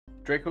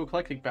Draco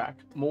Eclectic back.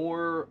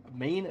 More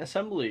Main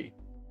Assembly.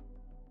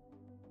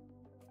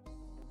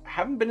 I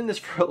haven't been in this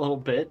for a little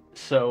bit,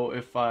 so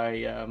if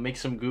I make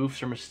some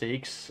goofs or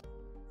mistakes,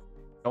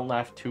 don't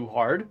laugh too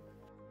hard.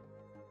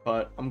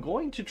 But I'm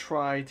going to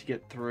try to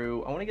get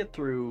through. I want to get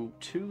through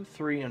 2,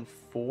 3, and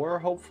 4,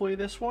 hopefully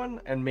this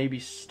one, and maybe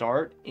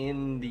start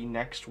in the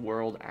next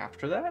world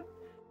after that.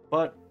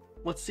 But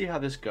let's see how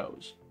this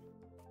goes.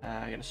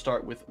 I'm going to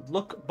start with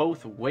look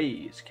both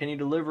ways. Can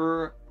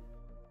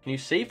you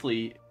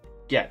safely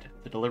get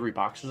the delivery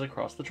boxes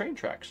across the train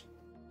tracks?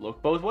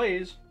 Look both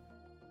ways.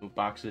 Move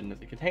boxes into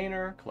the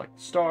container, collect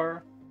the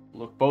star,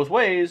 look both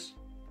ways,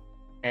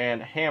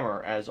 and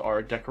hammer as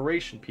our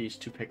decoration piece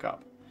to pick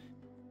up.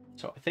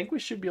 So I think we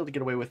should be able to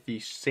get away with the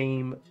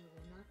same.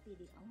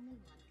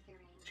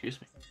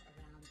 Excuse me.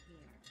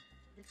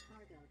 The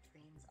cargo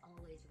trains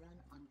always run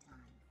on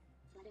time,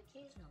 but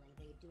occasionally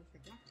they do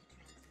forget to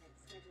transmit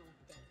scheduled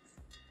dates.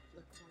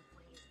 Look both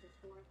ways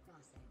before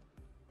crossing.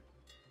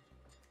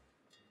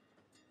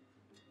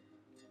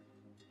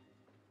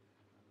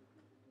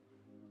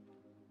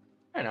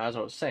 And as I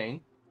was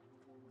saying,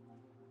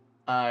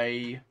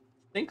 I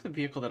think the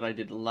vehicle that I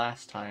did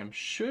last time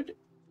should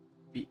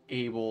be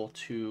able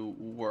to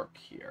work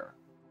here.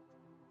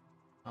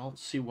 I don't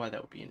see why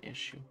that would be an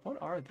issue. What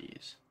are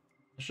these?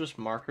 It's just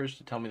markers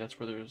to tell me that's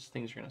where those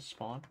things are going to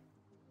spawn.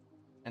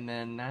 And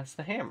then that's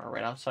the hammer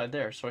right outside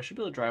there. So I should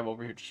be able to drive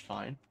over here just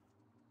fine.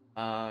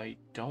 I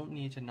don't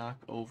need to knock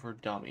over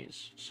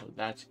dummies, so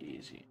that's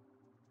easy.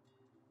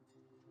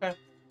 Okay.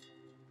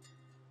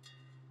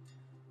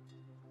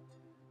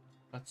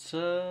 Let's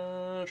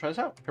try this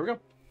out. Here we go.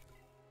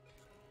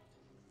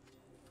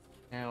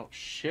 Now,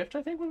 shift,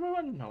 I think was my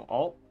button. No,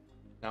 alt.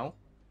 No.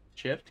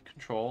 Shift,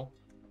 control,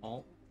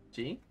 alt,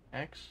 D,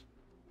 X.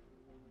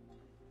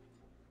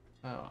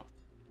 Oh.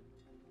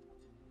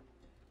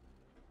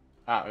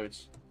 Ah,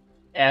 it's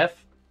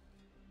F.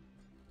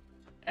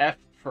 F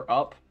for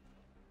up.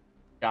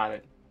 Got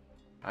it.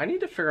 I need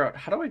to figure out,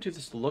 how do I do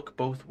this look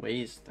both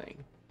ways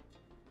thing?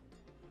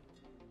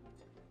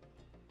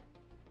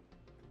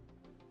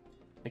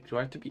 Like, do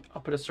I have to be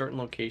up at a certain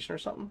location or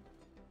something?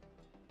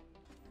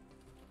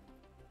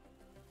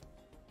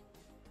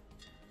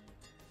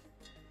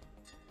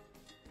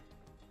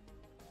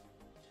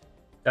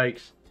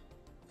 Yikes.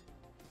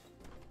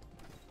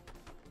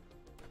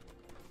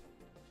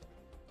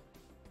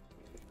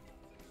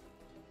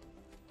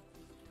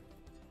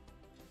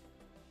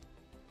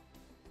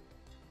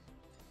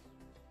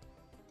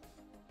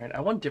 Alright, I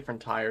want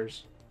different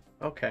tires.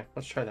 Okay,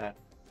 let's try that.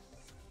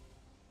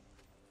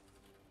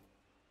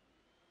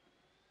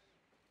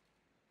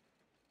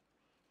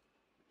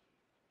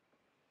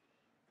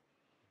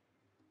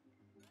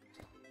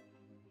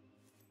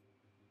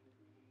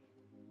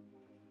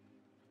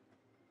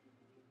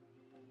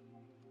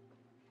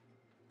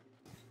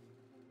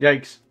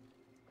 Yikes.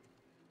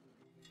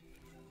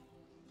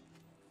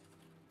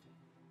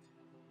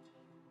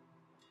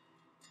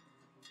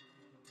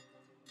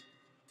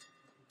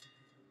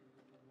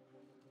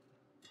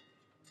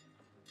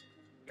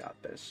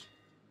 Got this.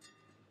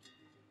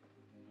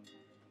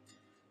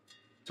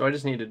 So I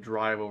just need to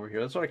drive over here.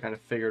 That's what I kind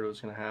of figured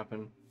was going to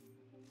happen.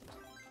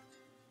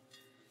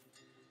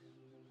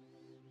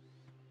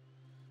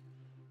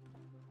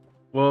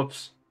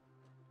 Whoops.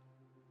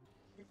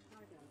 The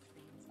cargo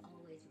trains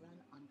always run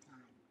on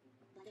time,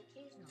 but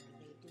occasionally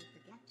they do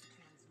forget to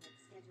transmit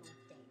scheduled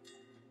dates.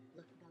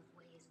 Look both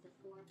ways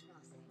before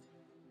crossing.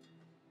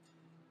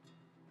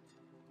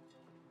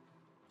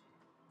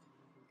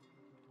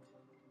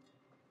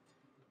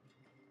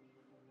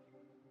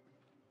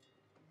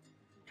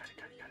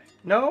 Got it.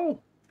 No!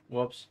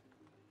 Whoops.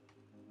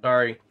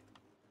 Sorry.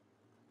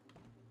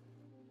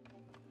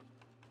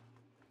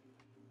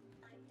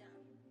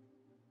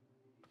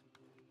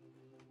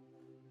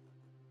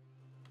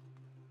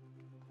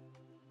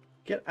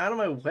 Get out of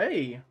my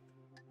way.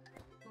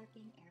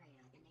 Parking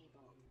area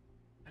enabled.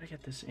 How to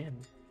get this in?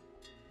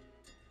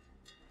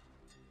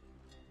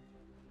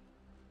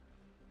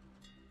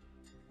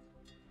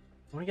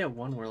 I want to get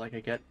one where, like,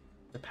 I get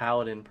the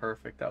pallet in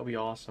perfect. That would be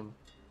awesome.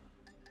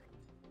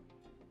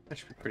 That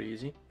should be pretty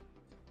easy.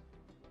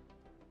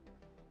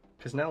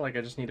 Because now, like,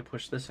 I just need to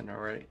push this in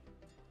already.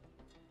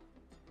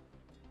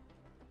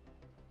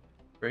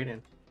 Straight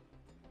in.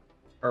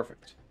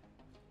 Perfect.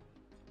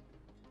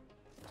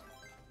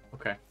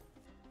 Okay.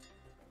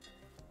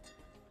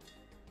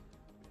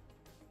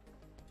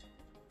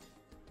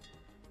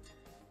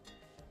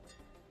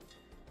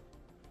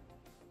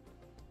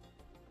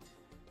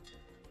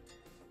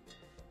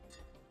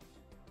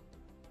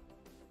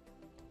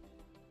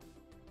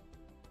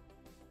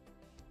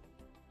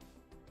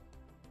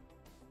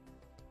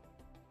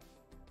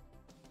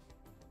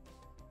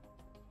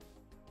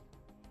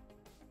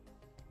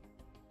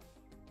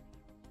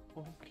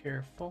 Oh,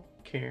 careful,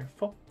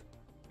 careful,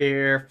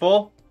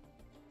 careful,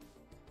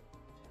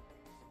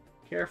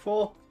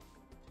 careful.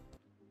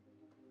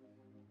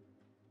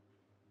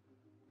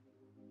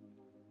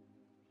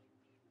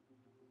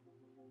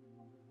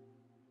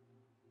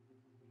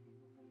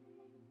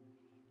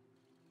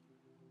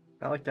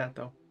 Not like that,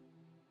 though.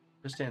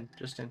 Just in.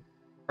 Just in.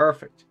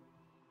 Perfect.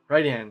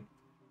 Right in.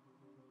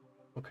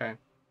 Okay.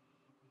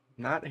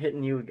 Not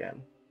hitting you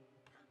again.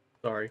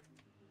 Sorry.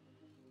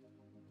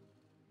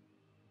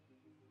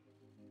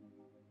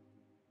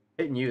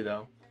 Hitting you,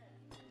 though.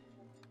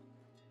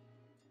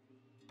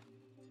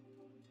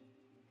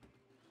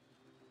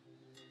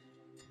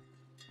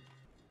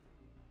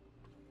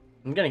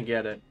 I'm gonna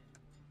get it.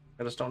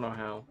 I just don't know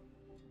how.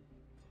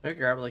 Can I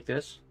grab it like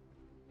this?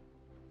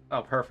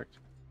 Oh, perfect.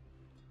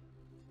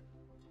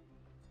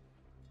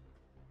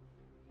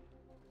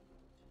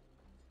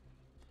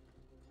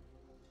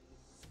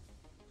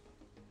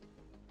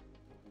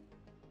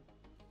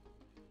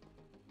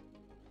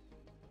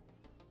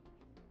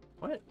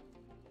 What?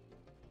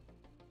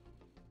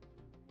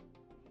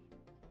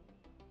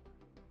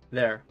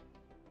 There.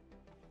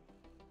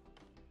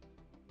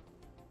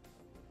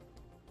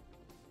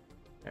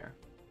 There.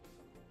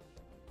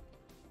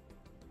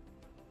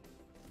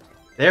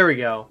 There we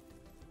go.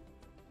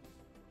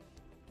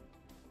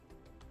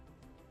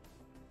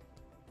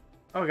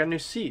 Oh, I got new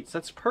seats.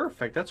 That's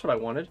perfect. That's what I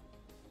wanted.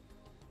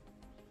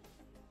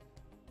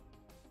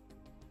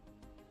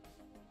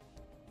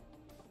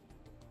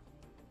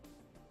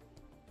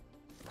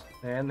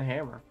 And the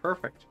hammer.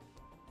 Perfect.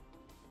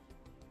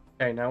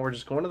 Okay, now we're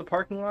just going to the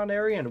parking lot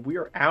area and we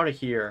are out of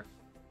here.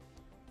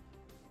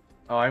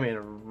 Oh, I made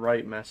a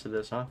right mess of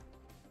this, huh?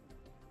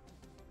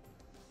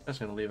 I'm just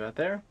gonna leave that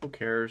there. Who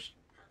cares?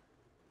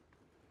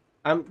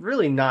 I'm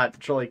really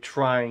not like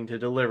trying to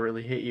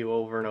deliberately hit you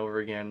over and over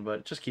again, but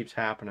it just keeps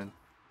happening.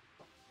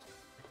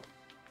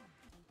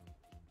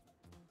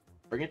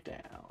 Bring it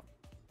down.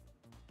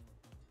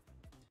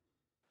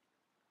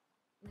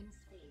 When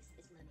space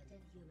is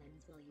limited,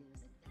 humans will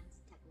use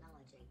advanced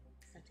technology,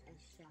 such as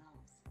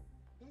shelves.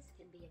 This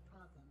can be a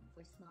problem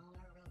for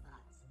smaller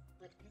robots,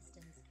 but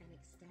pistons can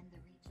extend the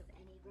reach of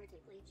any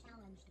vertically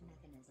challenged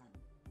mechanism.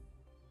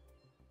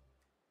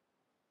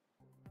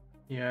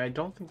 Yeah, I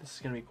don't think this is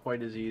going to be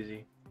quite as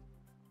easy.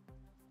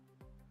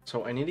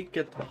 So I need to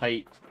get the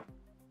height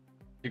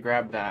to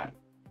grab that.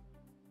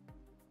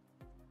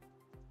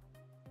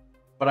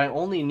 But I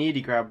only need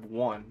to grab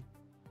one.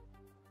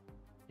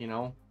 You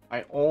know?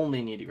 I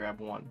only need to grab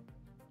one.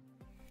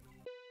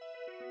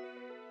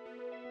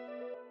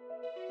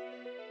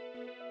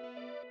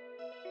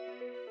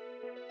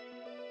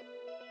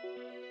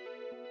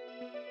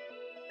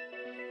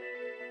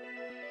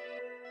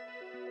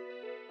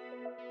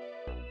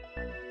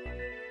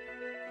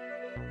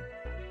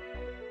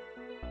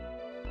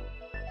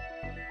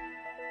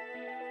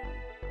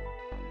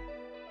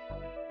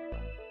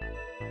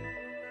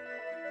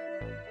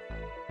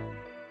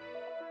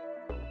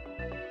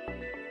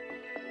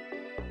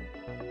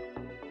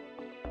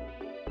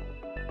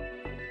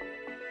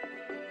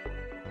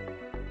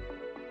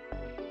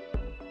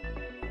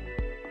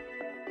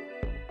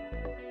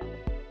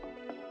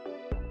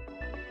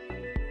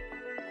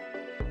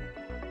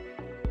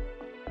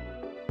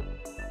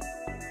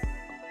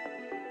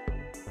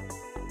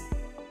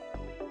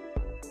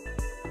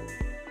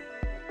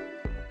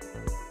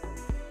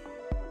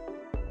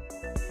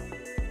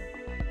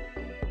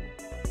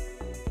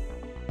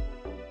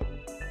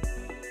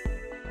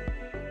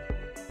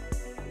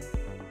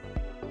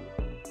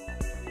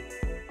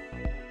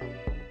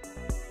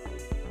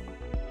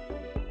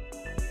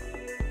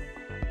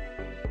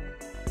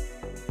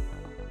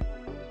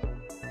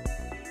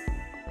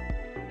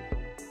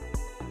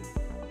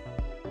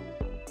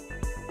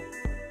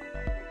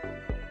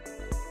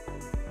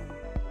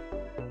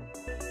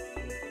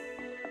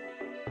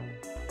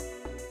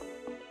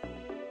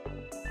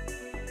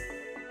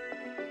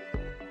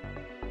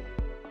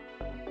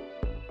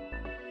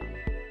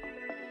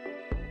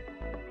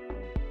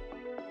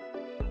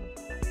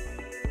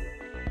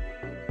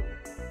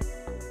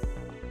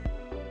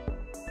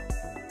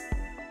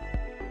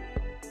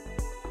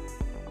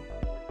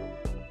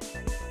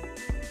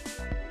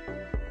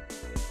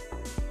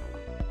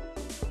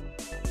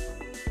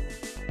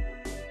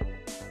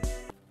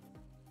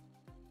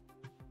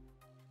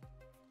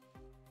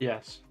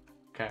 Yes.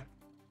 Okay.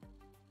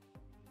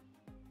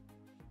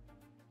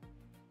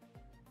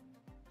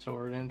 So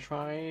we're gonna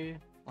try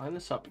line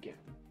this up again.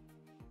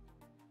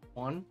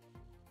 1.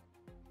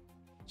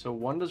 So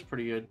 1 does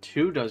pretty good.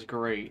 2 does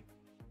great.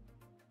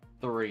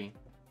 3.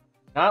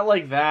 Not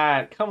like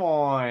that. Come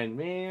on,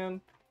 man.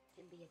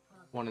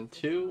 1 and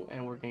 2,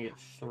 and we're gonna get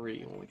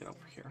 3 when we get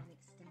over here.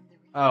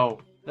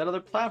 Oh, that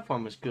other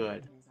platform was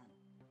good.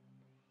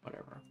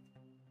 Whatever.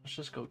 Let's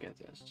just go get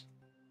this.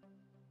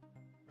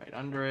 Right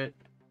under it.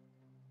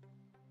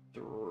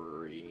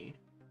 3.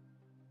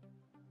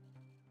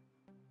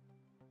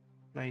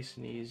 Nice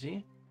and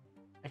easy.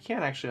 I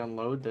can't actually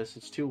unload this.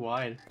 It's too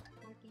wide.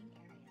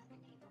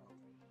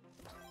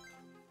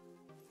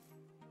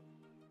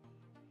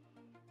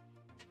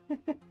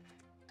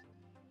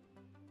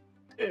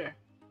 Yeah.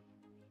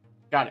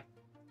 Got it.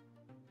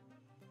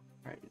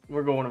 Alright,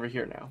 we're going over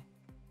here now.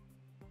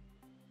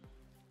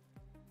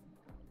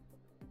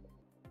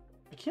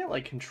 I can't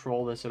like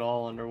control this at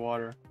all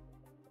underwater.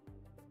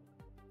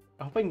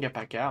 I hope I can get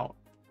back out.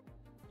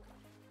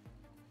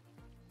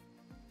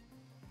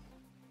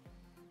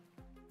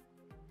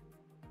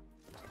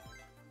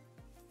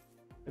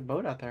 Good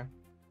boat out there.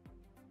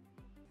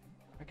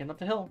 Right, getting up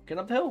the hill. Getting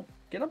up the hill.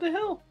 Getting up the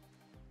hill.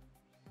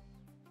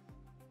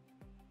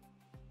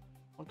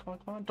 Come on, come on,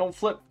 come on. Don't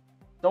flip.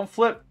 Don't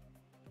flip.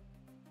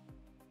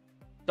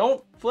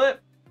 Don't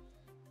flip.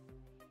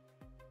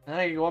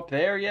 Now you go up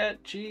there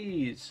yet?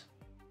 Jeez.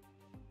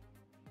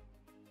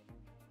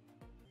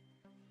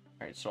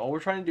 Alright, so all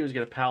we're trying to do is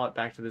get a pallet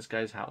back to this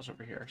guy's house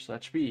over here. So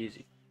that should be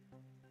easy.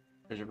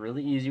 There's a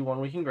really easy one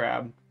we can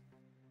grab.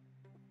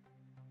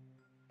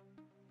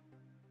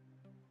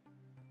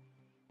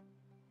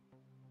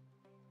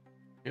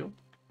 Two.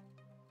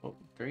 Oh,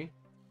 three.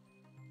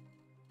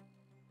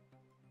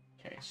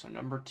 Okay, so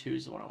number 2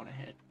 is the one I want to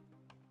hit.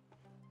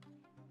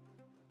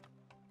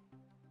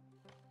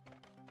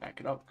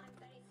 Back it up. I'm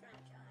very fragile.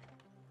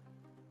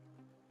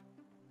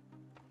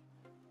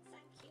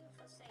 Thank you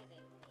for saving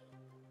me.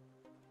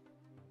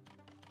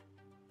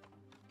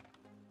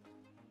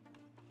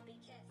 Be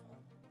careful.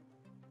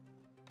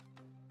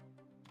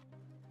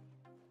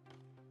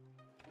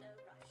 No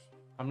rush.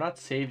 I'm not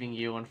saving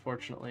you,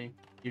 unfortunately.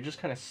 You're just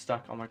kind of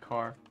stuck on my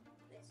car.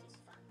 This is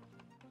fun.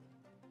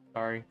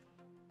 Sorry.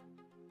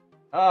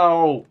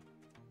 Oh!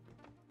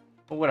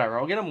 Well, whatever.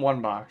 I'll get him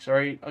 1 box,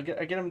 alright? I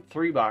get him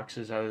 3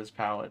 boxes out of this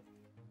pallet.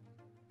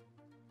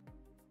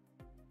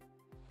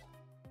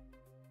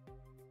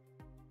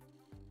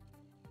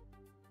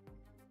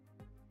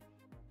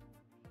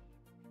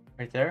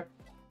 Right there?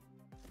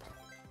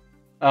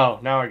 Oh,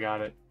 now I got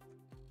it.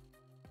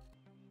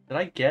 Did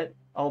I get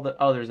all the...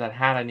 Oh, there's that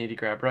hat I need to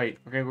grab. Right.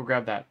 We're gonna go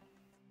grab that.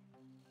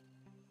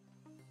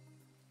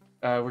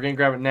 We're gonna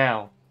grab it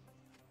now.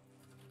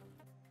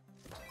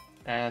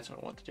 That's what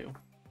I want to do.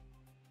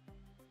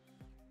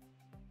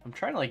 I'm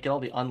trying to, like, get all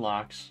the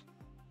unlocks.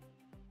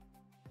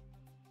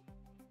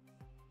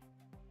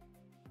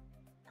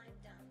 I'm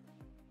done.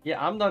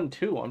 Yeah, I'm done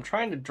too. I'm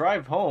trying to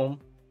drive home.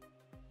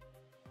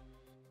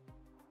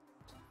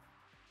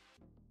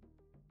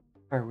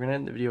 Alright, we're gonna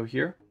end the video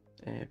here.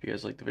 And if you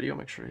guys like the video,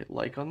 make sure to hit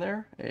like on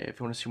there. If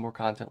you want to see more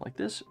content like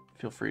this,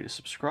 feel free to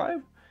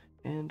subscribe.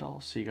 And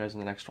I'll see you guys in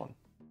the next one.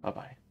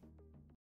 Bye-bye.